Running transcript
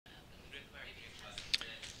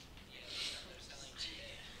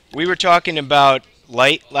We were talking about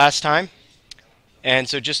light last time, and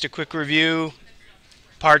so just a quick review.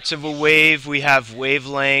 Parts of a wave, we have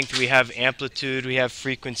wavelength, we have amplitude, we have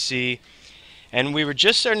frequency, and we were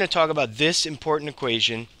just starting to talk about this important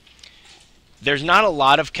equation. There's not a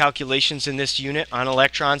lot of calculations in this unit on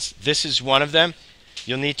electrons. This is one of them.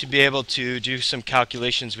 You'll need to be able to do some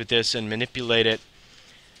calculations with this and manipulate it.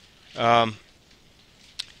 But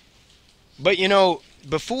you know,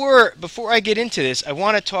 before I get into this, I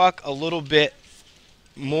want to talk a little bit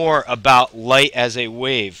more about light as a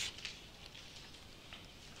wave.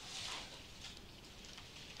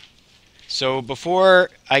 So before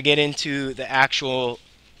I get into the actual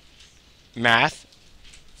math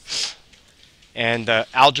and the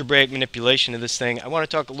algebraic manipulation of this thing, I want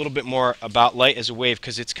to talk a little bit more about light as a wave,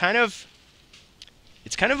 because it's kind of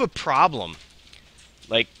a problem,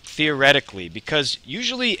 like theoretically, because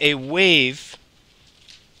usually a wave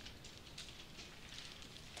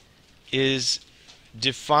is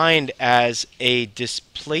defined as a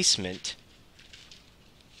displacement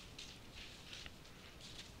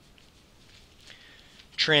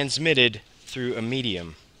transmitted through a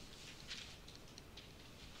medium.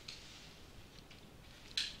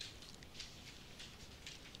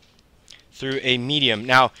 Through a medium.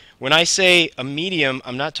 Now, when I say a medium,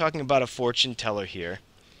 I'm not talking about a fortune teller here.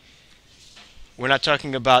 We're not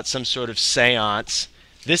talking about some sort of seance.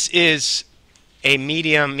 This is a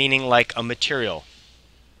medium, meaning like a material,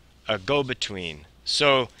 a go-between.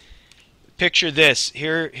 So picture this.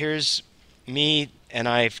 Here's me, and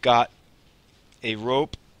I've got a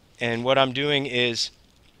rope, and what I'm doing is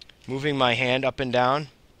moving my hand up and down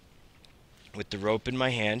with the rope in my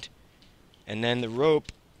hand, and then the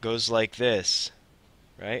rope goes like this,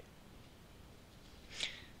 right?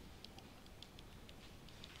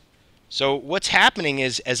 So what's happening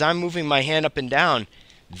is, as I'm moving my hand up and down,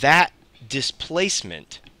 that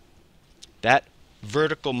displacement, that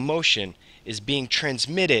vertical motion, is being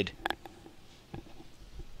transmitted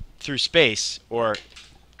through space, or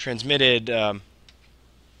transmitted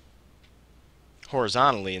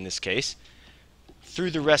horizontally in this case,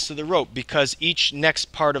 through the rest of the rope, because each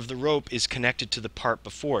next part of the rope is connected to the part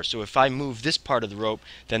before. So if I move this part of the rope,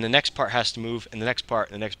 then the next part has to move, and the next part,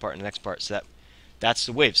 and the next part, and the next part. So that's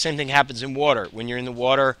the wave. Same thing happens in water. When you're in the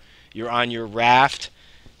water, you're on your raft.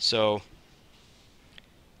 So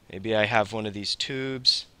maybe I have one of these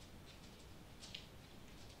tubes,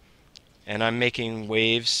 and I'm making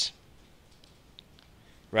waves,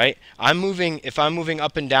 right? If I'm moving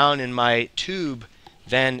up and down in my tube,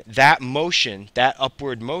 then that motion, that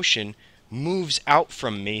upward motion, moves out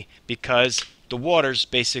from me, because the water's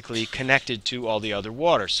basically connected to all the other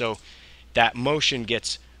water. So that motion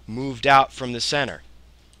gets moved out from the center.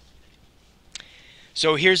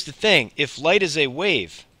 So here's the thing. If light is a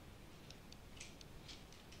wave,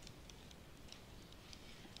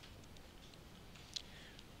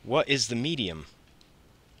 what is the medium?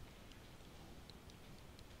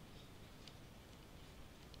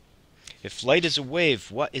 If light is a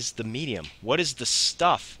wave, what is the medium? What is the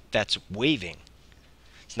stuff that's waving?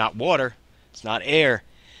 It's not water. It's not air.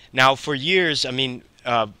 Now, for years, I mean,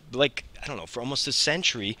 I don't know, for almost a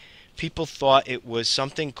century, people thought it was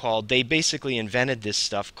something called, they basically invented this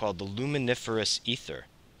stuff called the luminiferous ether.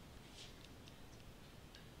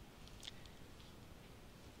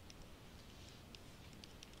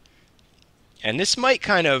 And this might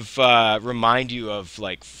kind of remind you of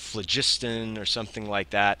like phlogiston or something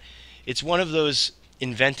like that. It's one of those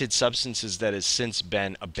invented substances that has since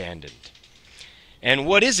been abandoned. And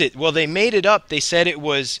what is it? Well, they made it up. They said it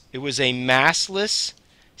was a massless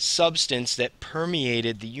substance that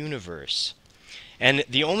permeated the universe. And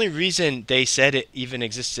the only reason they said it even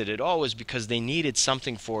existed at all was because they needed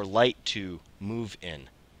something for light to move in.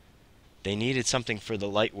 They needed something for the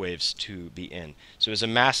light waves to be in. So it was a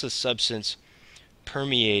massless substance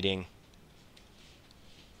permeating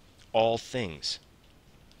all things.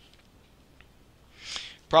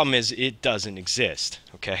 Problem is, it doesn't exist,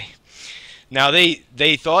 okay? Now they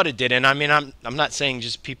thought it did, and I mean, I'm not saying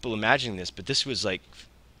just people imagining this, but this was like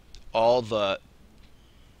all the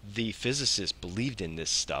physicists believed in this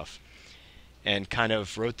stuff and kind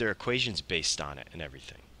of wrote their equations based on it and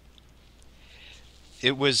everything.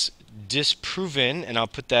 It was disproven, and I'll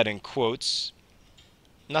put that in quotes.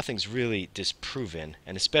 Nothing's really disproven,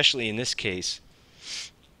 and especially in this case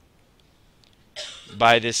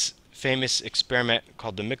by this famous experiment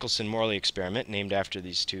called the Michelson-Morley experiment, named after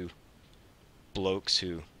these two blokes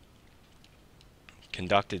who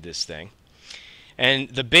conducted this thing. And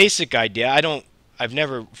the basic idea, I've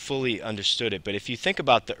never fully understood it, but if you think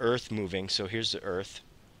about the Earth moving, so here's the Earth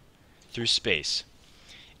through space.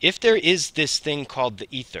 If there is this thing called the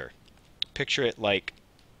ether, picture it like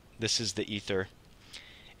this is the ether,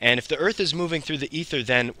 and if the Earth is moving through the ether,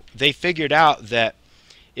 then they figured out that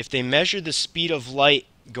if they measure the speed of light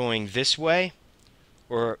going this way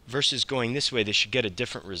or versus going this way, they should get a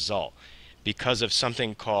different result because of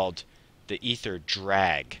something called the ether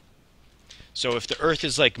drag. So if the Earth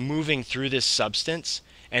is like moving through this substance,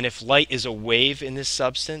 and if light is a wave in this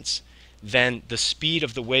substance, then the speed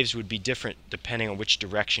of the waves would be different depending on which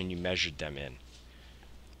direction you measured them in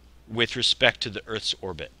with respect to the Earth's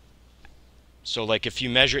orbit. So like if you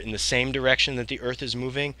measure it in the same direction that the Earth is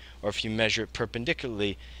moving, or if you measure it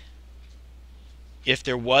perpendicularly, if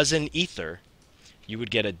there was an ether, you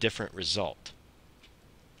would get a different result.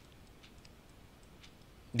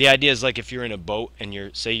 The idea is like if you're in a boat and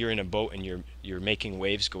you're in a boat and you're making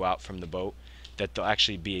waves go out from the boat, that they'll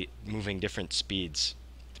actually be moving different speeds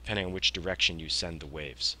depending on which direction you send the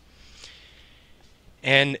waves.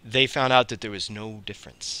 And they found out that there was no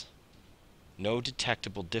difference. No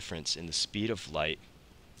detectable difference in the speed of light,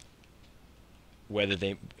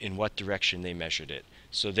 in what direction they measured it.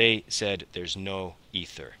 So they said there's no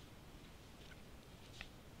ether.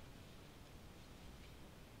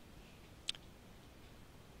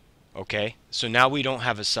 Okay, so now we don't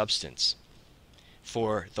have a substance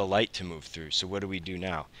for the light to move through. So what do we do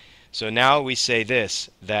now? So now we say this,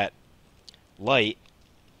 that light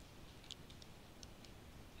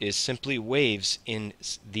is simply waves in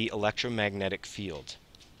the electromagnetic field.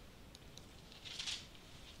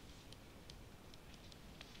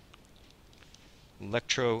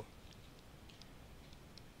 Electromagnetic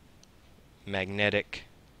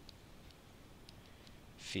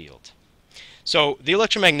field. So the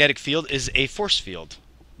electromagnetic field is a force field.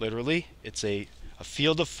 Literally, it's a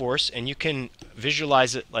field of force, and you can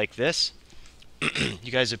visualize it like this.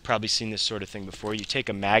 You guys have probably seen this sort of thing before. You take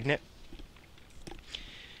a magnet,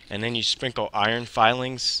 and then you sprinkle iron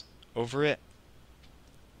filings over it,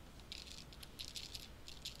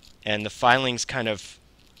 and the filings kind of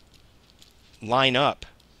line up.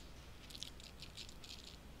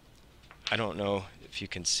 I don't know if you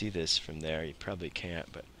can see this from there. You probably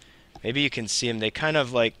can't, but maybe you can see them. They kind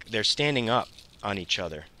of like, they're standing up on each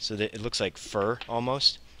other, so that it looks like fur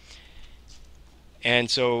almost. And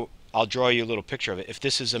so I'll draw you a little picture of it. If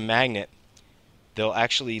this is a magnet, they'll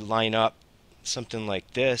actually line up something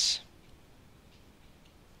like this,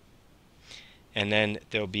 and then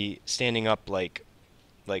they'll be standing up like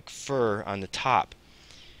fur on the top.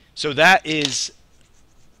 So that is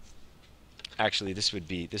actually, this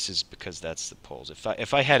is because that's the poles.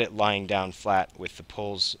 If I had it lying down flat with the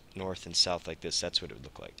poles north and south like this, that's what it would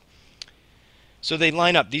look like. So they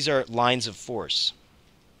line up. These are lines of force.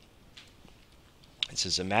 This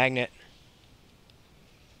is a magnet.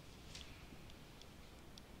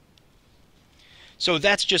 So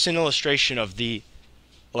that's just an illustration of the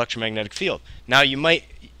electromagnetic field. Now you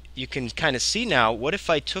can kind of see now, what if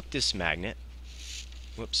I took this magnet,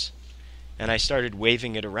 whoops, and I started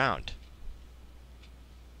waving it around?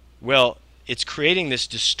 Well, it's creating this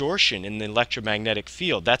distortion in the electromagnetic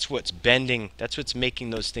field. That's what's bending, that's what's making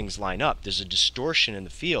those things line up. There's a distortion in the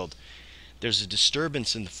field. There's a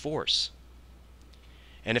disturbance in the force.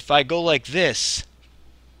 And if I go like this,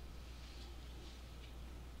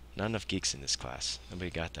 not enough geeks in this class.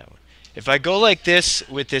 Nobody got that one. If I go like this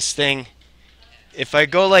with this thing, if I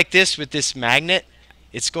go like this with this magnet,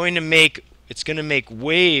 it's going to make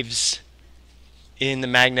waves in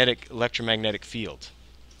the electromagnetic field.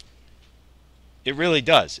 It really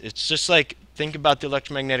does. It's just like, think about the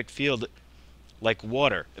electromagnetic field like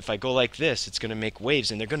water. If I go like this, it's going to make waves,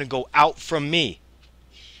 and they're going to go out from me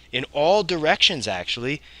in all directions,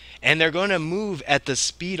 actually, and they're going to move at the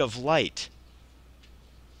speed of light.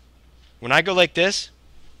 When I go like this,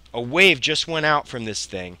 a wave just went out from this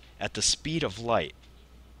thing at the speed of light.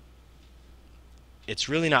 It's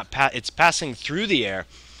really not, it's passing through the air.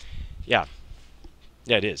 Yeah,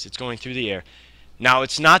 it is. It's going through the air. Now,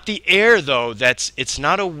 it's not the air, though. It's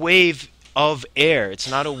not a wave of air. It's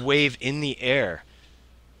not a wave in the air.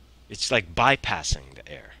 It's like bypassing the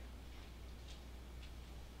air.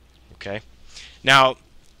 Okay? Now,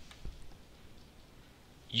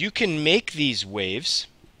 you can make these waves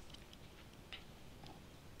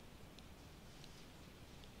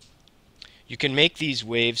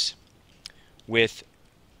with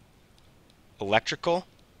electrical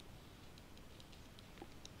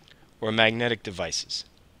or magnetic devices.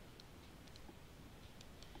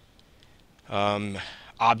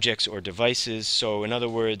 Objects or devices. So in other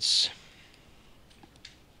words,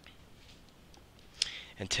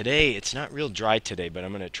 and today, it's not real dry today, but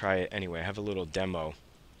I'm going to try it anyway. I have a little demo.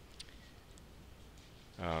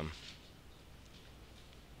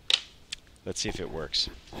 Let's see if it works.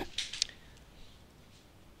 Let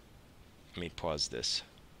me pause this.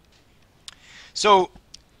 So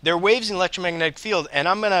there are waves in the electromagnetic field, and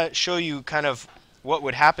I'm going to show you kind of what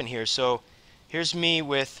would happen here. So here's me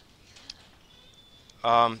with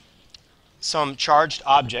some charged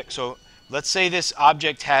object. So let's say this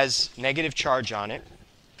object has negative charge on it.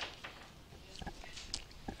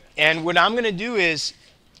 And what I'm going to do is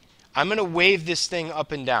I'm going to wave this thing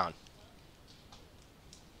up and down.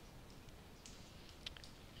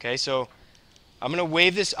 Okay, so I'm going to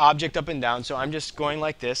wave this object up and down. So I'm just going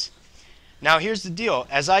like this. Now here's the deal.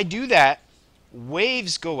 As I do that,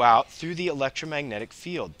 waves go out through the electromagnetic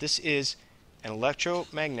field. This is an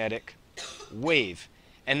electromagnetic wave.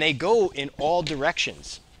 And they go in all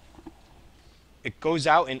directions. It goes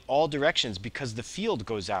out in all directions because the field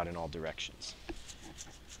goes out in all directions.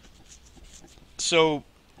 So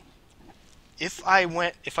if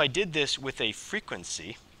I did this with a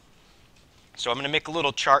frequency, so I'm going to make a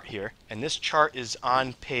little chart here, and this chart is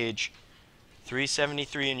on page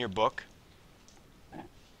 373 in your book,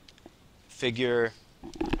 figure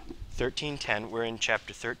 1310. We're in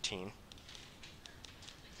chapter 13.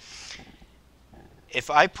 If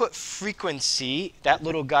I put frequency, that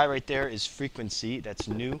little guy right there is frequency. That's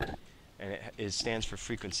nu, and it stands for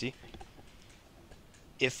frequency.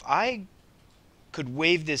 If I could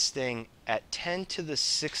wave this thing at 10 to the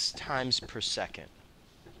 6 times per second,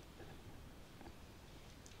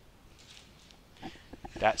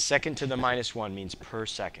 that second to the minus 1 means per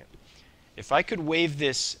second. If I could wave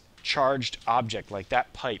this charged object like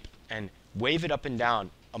that pipe and wave it up and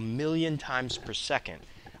down 1,000,000 times per second,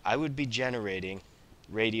 I would be generating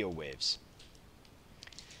radio waves.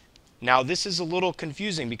 Now this is a little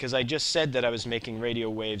confusing because I just said that I was making radio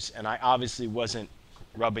waves, and I obviously wasn't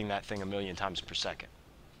rubbing that thing 1,000,000 times per second.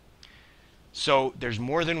 So there's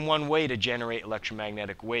more than one way to generate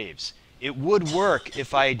electromagnetic waves. It would work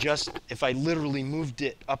if I literally moved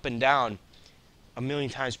it up and down 1,000,000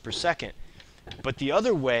 times per second. But the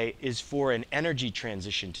other way is for an energy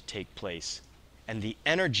transition to take place, and the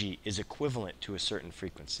energy is equivalent to a certain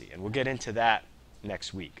frequency. And we'll get into that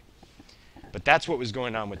next week. But that's what was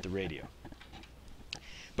going on with the radio.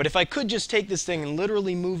 But if I could just take this thing and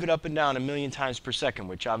literally move it up and down 1,000,000 times per second,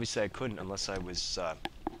 which obviously I couldn't unless I was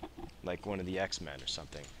like one of the X-Men or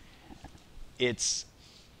something, it's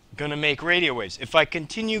going to make radio waves. If I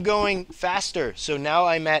continue going faster, so now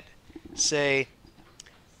I'm at, say,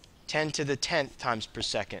 10 to the 10th times per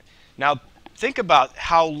second. Now think about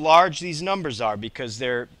how large these numbers are, because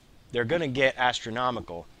they're going to get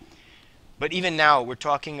astronomical. But even now, we're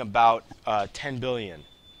talking about 10 billion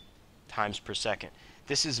times per second.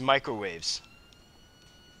 This is microwaves.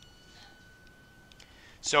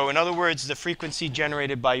 So in other words, the frequency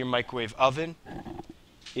generated by your microwave oven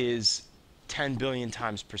is 10 billion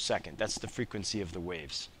times per second. That's the frequency of the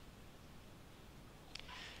waves.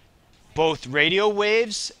 Both radio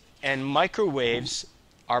waves and microwaves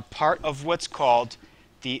are part of what's called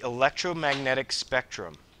the electromagnetic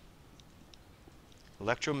spectrum.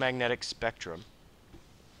 Electromagnetic spectrum.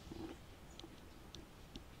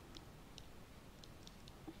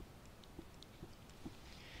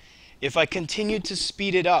 If I continue to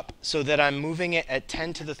speed it up so that I'm moving it at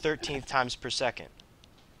 10 to the 13th times per second,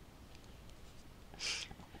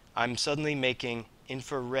 I'm suddenly making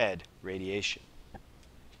infrared radiation.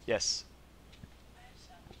 Yes? I just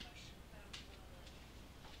have a question about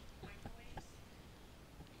microwaves.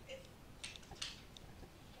 If,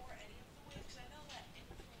 or any of the waves, 'cause I know that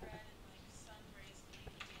infrared and like sun rays can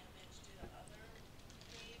do damage. Do the other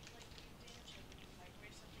waves like do damage? Like when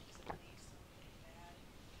you microwave something, does it leave something bad?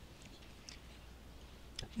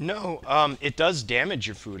 No, it does damage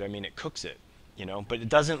your food. I mean, it cooks it, but it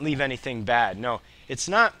doesn't leave anything bad. No, it's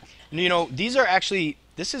not.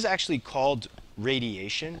 This is actually called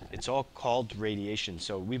radiation. It's all called radiation.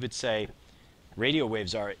 So we would say radio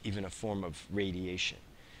waves are even a form of radiation.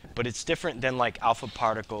 But it's different than like alpha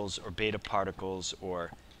particles or beta particles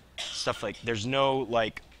or stuff like, there's no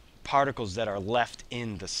like particles that are left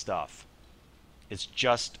in the stuff. It's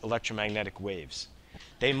just electromagnetic waves.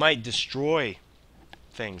 They might destroy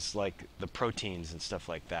things like the proteins and stuff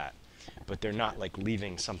like that, but they're not like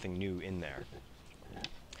leaving something new in there.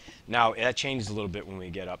 Now that changes a little bit when we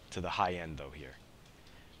get up to the high end though here.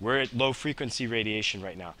 We're at low frequency radiation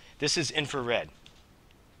right now. This is infrared.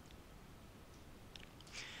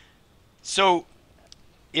 So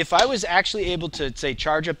if I was actually able to, say,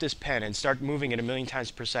 charge up this pen and start moving it 1,000,000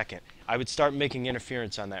 times per second, I would start making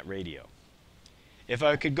interference on that radio. If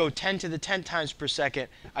I could go 10 to the 10th times per second,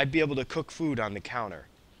 I'd be able to cook food on the counter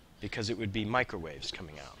because it would be microwaves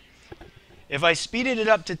coming out. If I speeded it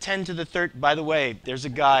up to 10 to the third, by the way, there's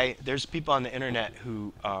people on the internet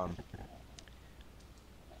who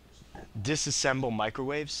disassemble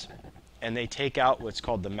microwaves, and they take out what's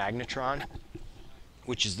called the magnetron,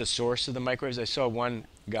 which is the source of the microwaves. I saw one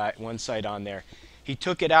site on there. He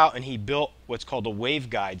took it out and he built what's called a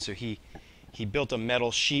waveguide. So he built a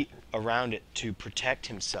metal sheet around it to protect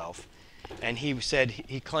himself. And he said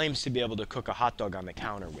he claims to be able to cook a hot dog on the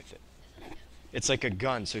counter with it. It's like a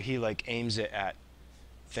gun, so he like aims it at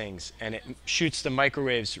things and it shoots the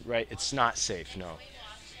microwaves right. It's not safe, no.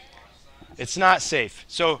 It's not safe.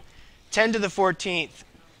 So 10 to the 14th,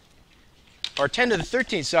 or 10 to the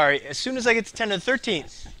 13th, sorry, as soon as I get to 10 to the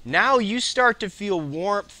 13th, now you start to feel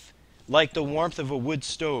warmth like the warmth of a wood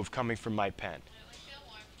stove coming from my pen.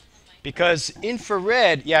 Because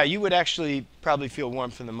infrared, yeah, you would actually probably feel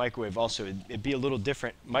warmth from the microwave also. It'd be a little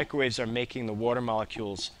different. Microwaves are making the water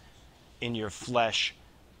molecules in your flesh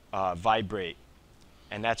vibrate,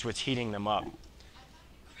 and that's what's heating them up.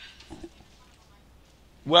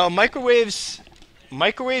 Well, microwaves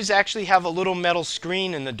actually have a little metal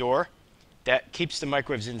screen in the door that keeps the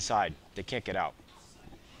microwaves inside. They can't get out.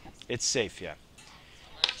 It's safe, yeah.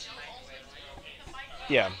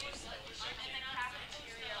 Yeah.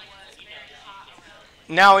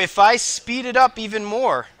 Now, if I speed it up even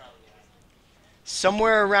more,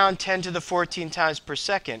 somewhere around 10 to the 14 times per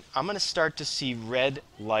second, I'm going to start to see red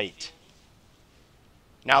light.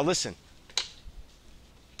 Now, listen.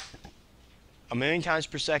 A million times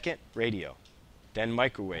per second, radio. Then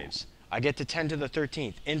microwaves. I get to 10 to the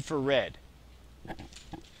 13th, infrared.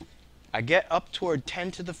 I get up toward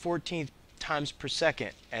 10 to the 14th times per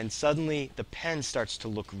second, and suddenly the pen starts to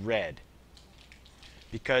look red.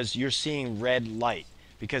 Because you're seeing red light.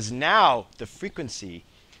 Because now the frequency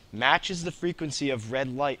matches the frequency of red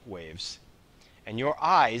light waves, and your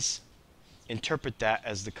eyes interpret that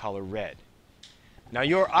as the color red. Now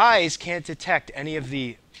your eyes can't detect any of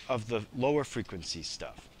the lower frequency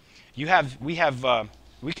stuff. We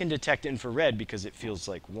can detect infrared because it feels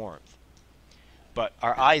like warmth, but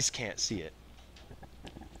our eyes can't see it.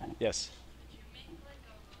 Yes. Could you make like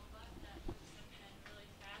a robot that moves the pen really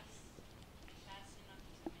fast enough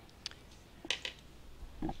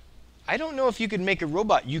to make? I don't know if you could make a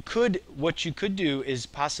robot. What you could do is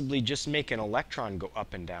possibly just make an electron go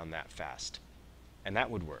up and down that fast, and that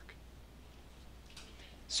would work.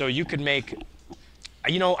 So you could make, I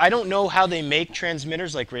don't know how they make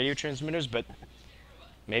transmitters like radio transmitters, but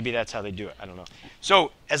maybe that's how they do it. I don't know.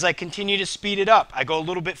 So as I continue to speed it up, I go a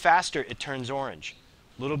little bit faster, it turns orange.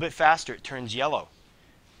 A little bit faster, it turns yellow,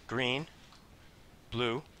 green,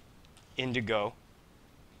 blue, indigo,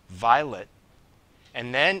 violet.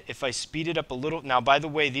 And then if I speed it up a little, now by the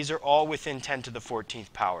way, these are all within 10 to the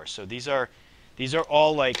 14th power. So these are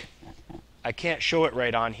all like, I can't show it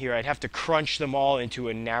right on here. I'd have to crunch them all into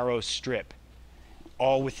a narrow strip,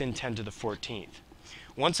 all within 10 to the 14th.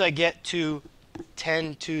 Once I get to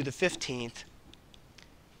 10 to the 15th,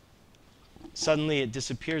 suddenly it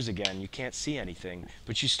disappears again. You can't see anything,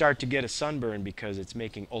 but you start to get a sunburn because it's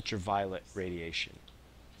making ultraviolet radiation.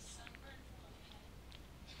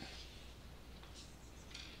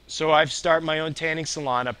 So I've started my own tanning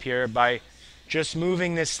salon up here by just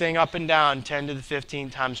moving this thing up and down 10 to the 15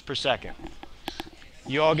 times per second.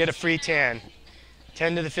 You all get a free tan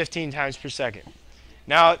 10 to the 15 times per second.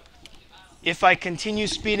 Now, if I continue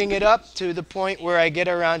speeding it up to the point where I get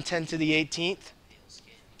around 10 to the 18th,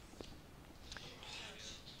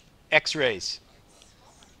 X-rays.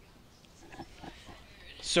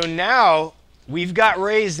 So now, we've got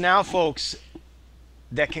rays now, folks,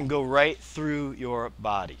 that can go right through your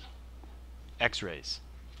body. X-rays.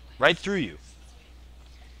 Right through you.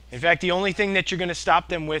 In fact, the only thing that you're going to stop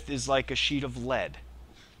them with is like a sheet of lead.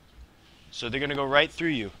 So they're going to go right through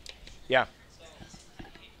you. Yeah. So the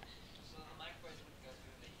microwaves would go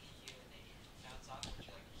through the heat and they bounce off, or would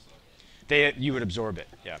you like absorb it? You would absorb it,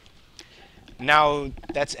 yeah. Now,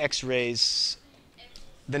 that's X-rays.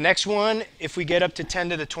 The next one, if we get up to 10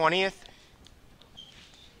 to the 20th,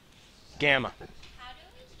 gamma. How do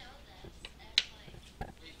we know this? If,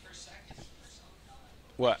 like, Per second or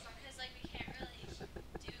something. What? because like we can't really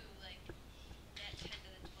do like that 10 to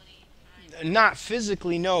the 20 times. Not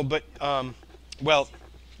physically, no, but, well,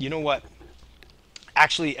 you know what?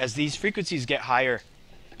 Actually, as these frequencies get higher,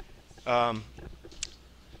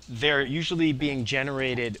 they're usually being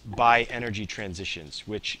generated by energy transitions,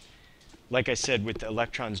 which, like I said, with the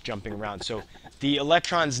electrons jumping around. So the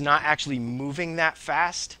electron's not actually moving that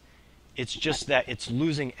fast. It's just that it's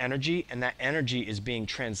losing energy, and that energy is being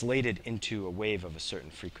translated into a wave of a certain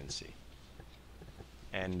frequency.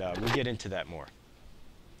 And we'll get into that more.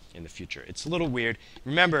 in the future. It's a little weird.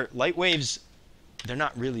 Remember, light waves, they're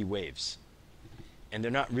not really waves. And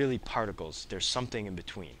they're not really particles. There's something in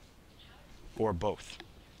between. Or both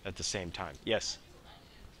at the same time. Yes?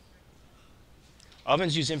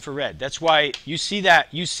 Ovens use infrared. That's why you see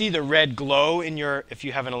the red glow in your, if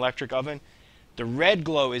you have an electric oven. The red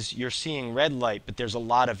glow is you're seeing red light, but there's a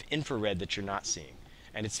lot of infrared that you're not seeing.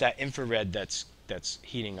 And it's that infrared that's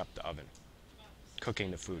heating up the oven,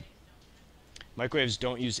 cooking the food. Microwaves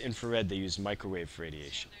don't use infrared, they use microwave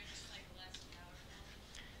radiation. They're just like less powerful.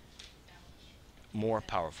 More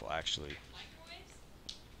powerful, actually.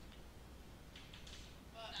 Microwaves?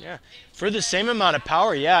 Yeah. For the same amount of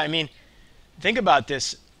power, yeah. I mean, think about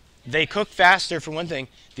this. They cook faster, for one thing.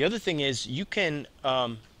 The other thing is you can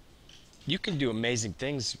do amazing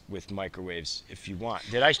things with microwaves if you want.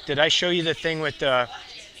 Did I show you the thing with the?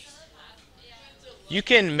 You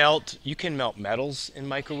can melt metals in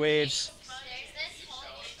microwaves. There's this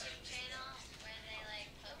whole YouTube channel where they like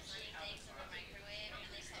put funny things in the microwave, and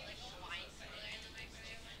they put like a wine cooler in the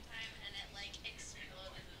microwave one time, and it like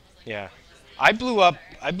exploded. And it was like Yeah. the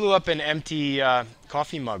I blew up an empty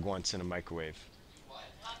coffee mug once in a microwave.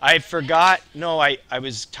 I forgot. No, I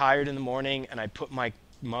was tired in the morning, and I put my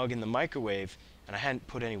mug in the microwave, and I hadn't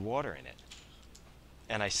put any water in it.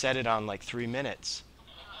 And I set it on like 3 minutes.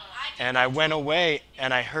 And I went away,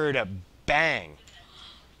 and I heard a bang,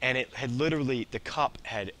 and it had literally, the cup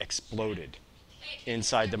had exploded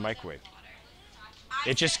inside the microwave.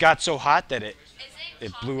 It just got so hot that it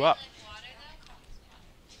blew up.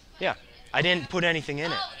 Yeah, I didn't put anything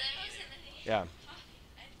in it. Yeah,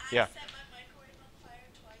 yeah. I set my microwave on fire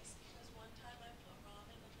twice because one time I put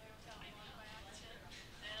ramen in there without water by accident,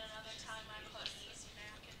 and another time I put easy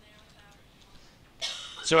mac in there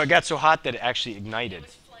without. So it got so hot that it actually ignited. It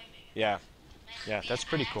was flaming. Yeah, yeah, that's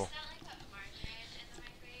pretty cool.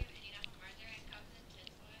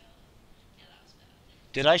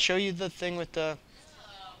 Did I show you the thing with the? I didn't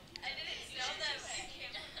know that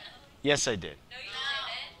camera. Yes, I did. No, you didn't.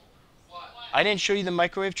 I didn't show you the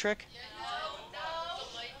microwave trick? No. The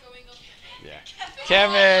light going up. Yeah.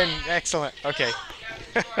 Kevin, excellent. Okay.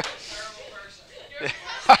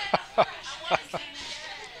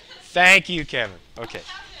 Thank you, Kevin. Okay.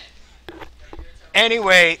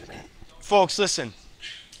 Anyway, folks, listen.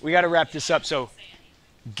 We got to wrap this up. So,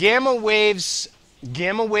 gamma waves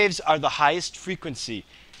are the highest frequency.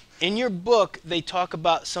 In your book, they talk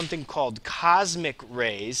about something called cosmic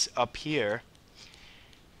rays up here.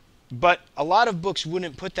 But a lot of books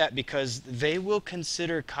wouldn't put that because they will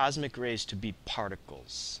consider cosmic rays to be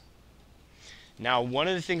particles. Now, one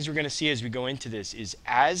of the things we're going to see as we go into this is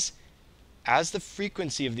as the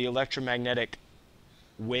frequency of the electromagnetic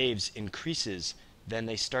waves increases, then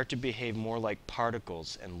they start to behave more like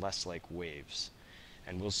particles and less like waves.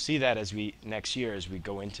 And we'll see that as we next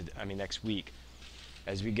week,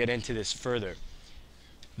 as we get into this further.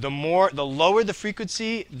 The lower the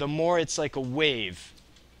frequency, the more it's like a wave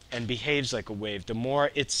and behaves like a wave.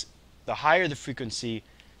 The higher the frequency,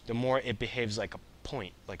 the more it behaves like a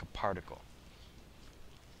point, like a particle.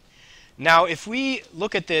 Now, if we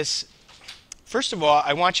look at this, first of all,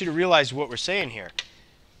 I want you to realize what we're saying here.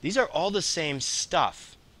 These are all the same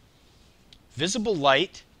stuff. Visible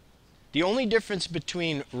light, the only difference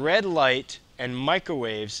between red light and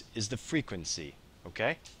microwaves is the frequency,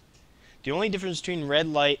 okay? The only difference between red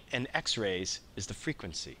light and X-rays is the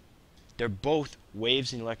frequency. They're both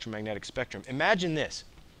waves in the electromagnetic spectrum. Imagine this,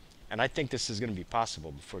 and I think this is going to be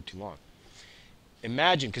possible before too long.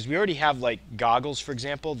 Imagine, because we already have like goggles, for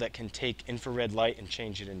example, that can take infrared light and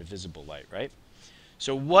change it into visible light, right?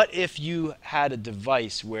 So what if you had a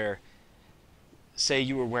device where, say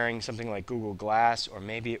you were wearing something like Google Glass, or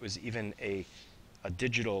maybe it was even a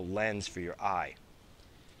digital lens for your eye,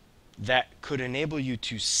 that could enable you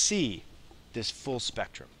to see this full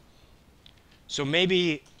spectrum. So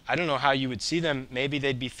maybe, I don't know how you would see them, maybe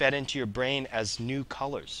they'd be fed into your brain as new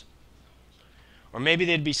colors. Or maybe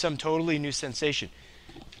they'd be some totally new sensation.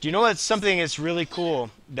 Do you know what's something that's really cool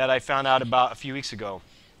that I found out about a few weeks ago?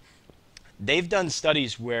 They've done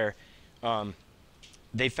studies where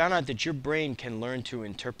they found out that your brain can learn to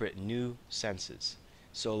interpret new senses.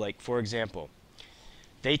 So like, for example,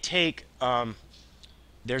 they take,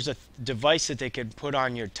 there's a device that they could put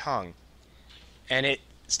on your tongue, and it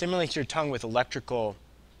stimulates your tongue with electrical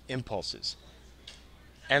impulses.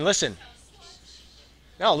 And listen.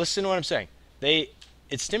 No, listen to what I'm saying. It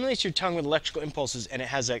stimulates your tongue with electrical impulses, and it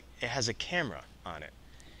has a camera on it.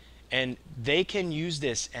 And they can use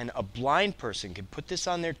this, and a blind person can put this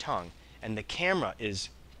on their tongue, and the camera is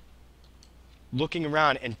looking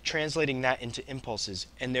around and translating that into impulses,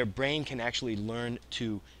 and their brain can actually learn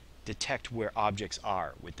to detect where objects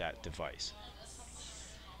are with that device.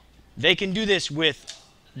 They can do this with,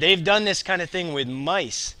 they've done this kind of thing with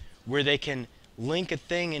mice where they can link a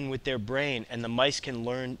thing in with their brain and the mice can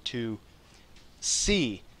learn to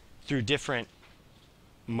see through different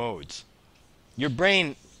modes. Your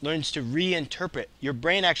brain learns to reinterpret. Your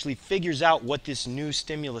brain actually figures out what this new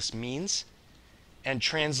stimulus means and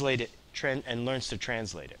translate it and learns to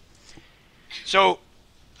translate it. So,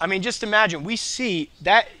 I mean, just imagine, we see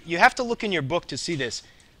that, you have to look in your book to see this.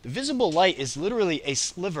 The visible light is literally a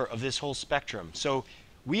sliver of this whole spectrum. So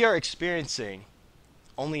we are experiencing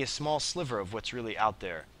only a small sliver of what's really out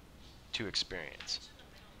there to experience.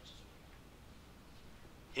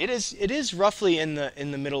 It is roughly in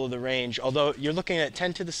the middle of the range, although you're looking at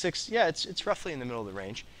 10 to the 6th, yeah, it's roughly in the middle of the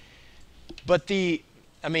range. But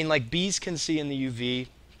I mean, like bees can see in the UV,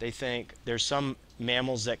 they think. There's some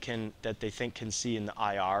mammals that they think can see in the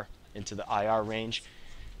IR, into the IR range.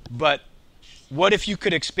 But what if you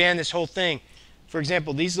could expand this whole thing? For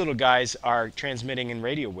example, these little guys are transmitting in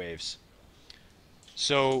radio waves.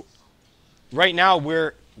 So right now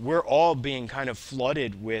we're all being kind of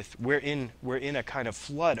flooded with, we're in a kind of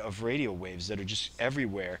flood of radio waves that are just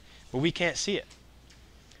everywhere, but we can't see it.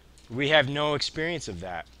 We have no experience of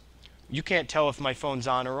that. You can't tell if my phone's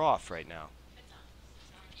on or off right now.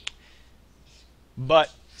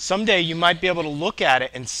 But someday you might be able to look at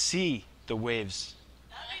it and see the waves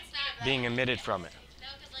being emitted from it.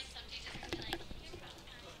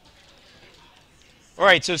 All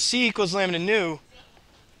right, so C equals lambda nu.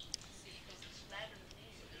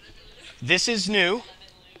 This is nu.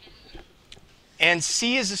 And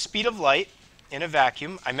c is the speed of light in a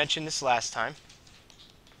vacuum. I mentioned this last time.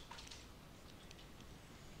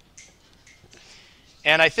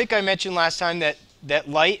 And I think I mentioned last time that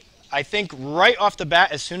light, I think right off the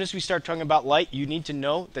bat, as soon as we start talking about light, you need to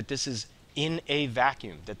know that this is in a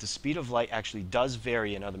vacuum, that the speed of light actually does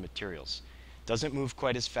vary in other materials. Doesn't move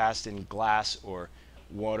quite as fast in glass or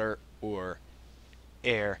water or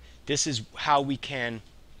air. This is how we can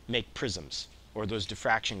make prisms or those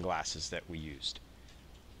diffraction glasses that we used.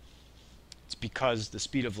 It's because the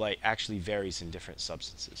speed of light actually varies in different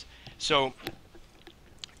substances. So,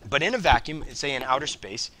 but in a vacuum, say in outer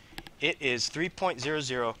space, it is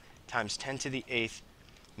 3.00 times 10 to the 8th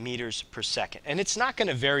meters per second. And it's not going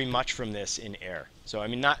to vary much from this in air. So I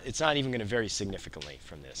mean, it's not even going to vary significantly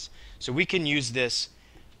from this. So we can use this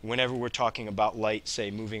whenever we're talking about light, say,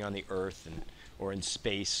 moving on the Earth or in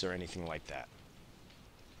space or anything like that.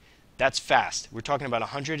 That's fast. We're talking about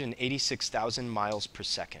 186,000 miles per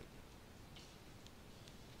second.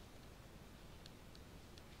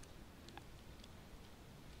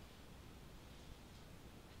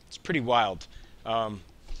 It's pretty wild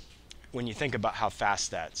when you think about how fast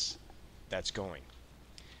that's going.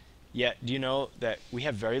 Yet, do you know that we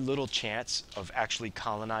have very little chance of actually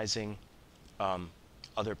colonizing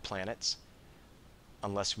other planets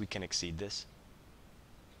unless we can exceed this?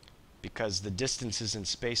 Because the distances in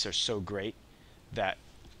space are so great that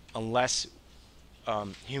unless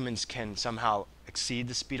humans can somehow exceed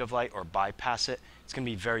the speed of light or bypass it, it's going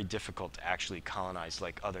to be very difficult to actually colonize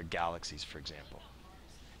like other galaxies, for example.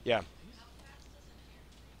 Yeah.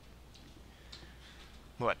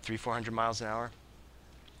 What, 300-400 miles an hour?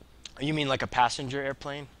 You mean like a passenger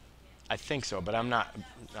airplane? I think so, but I'm not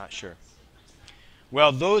sure.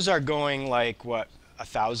 Well, those are going like, what,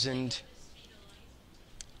 1,000?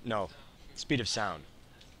 No, speed of sound.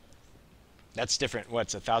 That's different.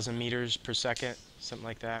 What's 1,000 meters per second? Something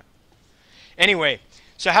like that. Anyway,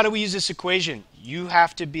 so how do we use this equation? You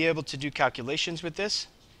have to be able to do calculations with this.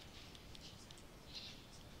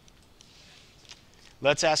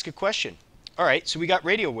 Let's ask a question. All right, so we got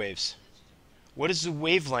radio waves. What is the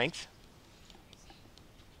wavelength?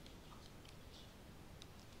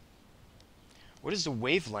 What is the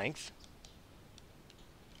wavelength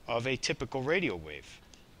of a typical radio wave?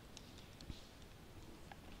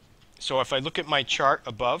 So if I look at my chart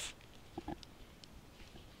above,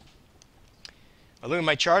 I look at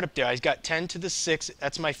my chart up there, I've got 10 to the 6th,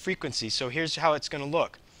 that's my frequency. So here's how it's going to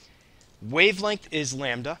look. Wavelength is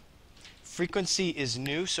lambda. Frequency is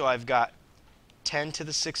nu, so I've got 10 to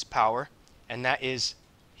the 6th power, and that is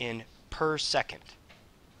in per second.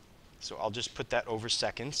 So I'll just put that over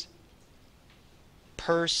seconds.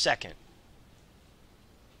 Per second.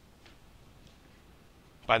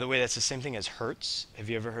 By the way, that's the same thing as hertz. Have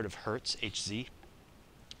you ever heard of hertz, Hz?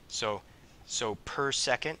 So per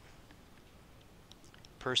second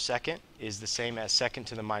is the same as second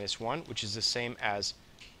to the -1, which is the same as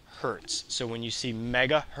hertz. So when you see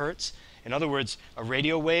megahertz, in other words, a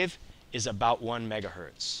radio wave is about 1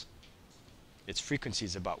 megahertz. Its frequency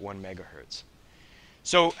is about 1 megahertz.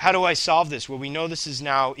 So how do I solve this? Well, we know this is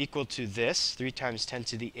now equal to this, 3 times 10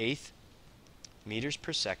 to the 8th meters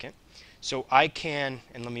per second. So I can,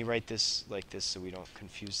 and let me write this like this so we don't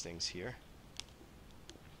confuse things here.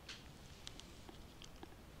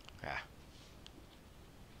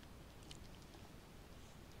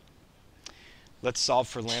 Let's solve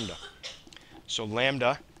for lambda. So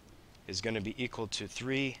lambda is going to be equal to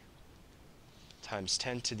 3 times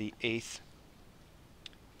 10 to the 8th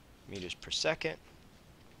meters per second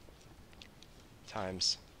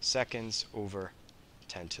times seconds over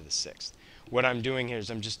 10 to the 6th. What I'm doing here is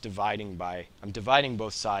I'm dividing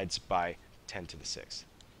both sides by 10 to the 6th.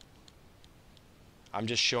 I'm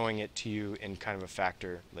just showing it to you in kind of a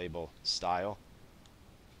factor label style.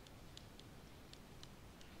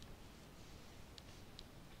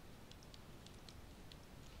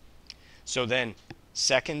 So then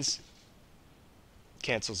seconds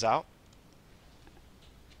cancels out.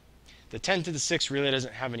 The 10 to the 6 really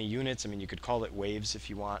doesn't have any units. I mean, you could call it waves if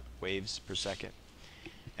you want, waves per second.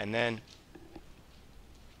 And then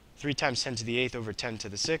 3 times 10 to the 8th over 10 to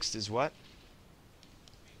the 6th is what?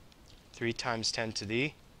 3 times 10 to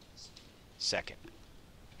the second.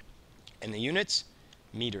 And the units?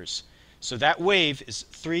 Meters. So that wave is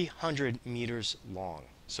 300 meters long.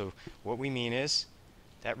 So what we mean is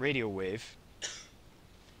that radio wave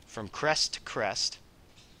from crest to crest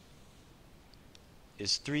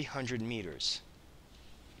is 300 meters.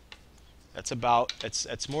 That's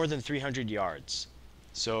more than 300 yards.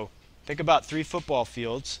 So think about 3 football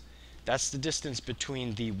fields. That's the distance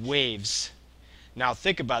between the waves. Now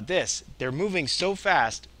think about this. They're moving so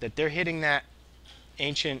fast that they're hitting that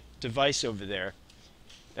ancient device over there,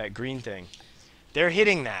 that green thing. They're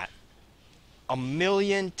hitting that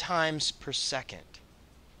 1,000,000 times per second,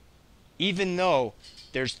 even though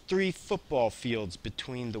there's 3 football fields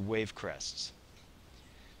between the wave crests.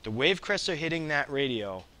 The wave crests are hitting that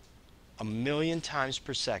radio 1,000,000 times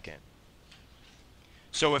per second.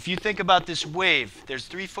 So if you think about this wave, there's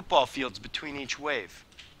 3 football fields between each wave.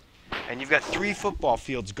 And you've got 3 football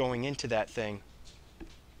fields going into that thing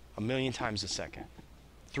 1,000,000 times a second.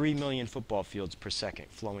 3 million football fields per second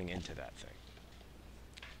flowing into that thing.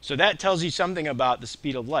 So that tells you something about the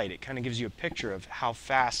speed of light. It kind of gives you a picture of how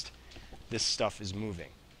fast this stuff is moving.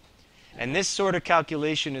 And this sort of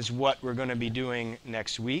calculation is what we're going to be doing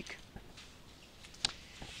next week.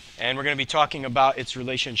 And we're going to be talking about its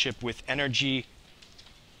relationship with energy.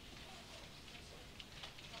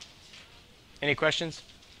 Any questions?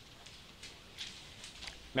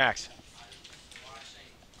 Max?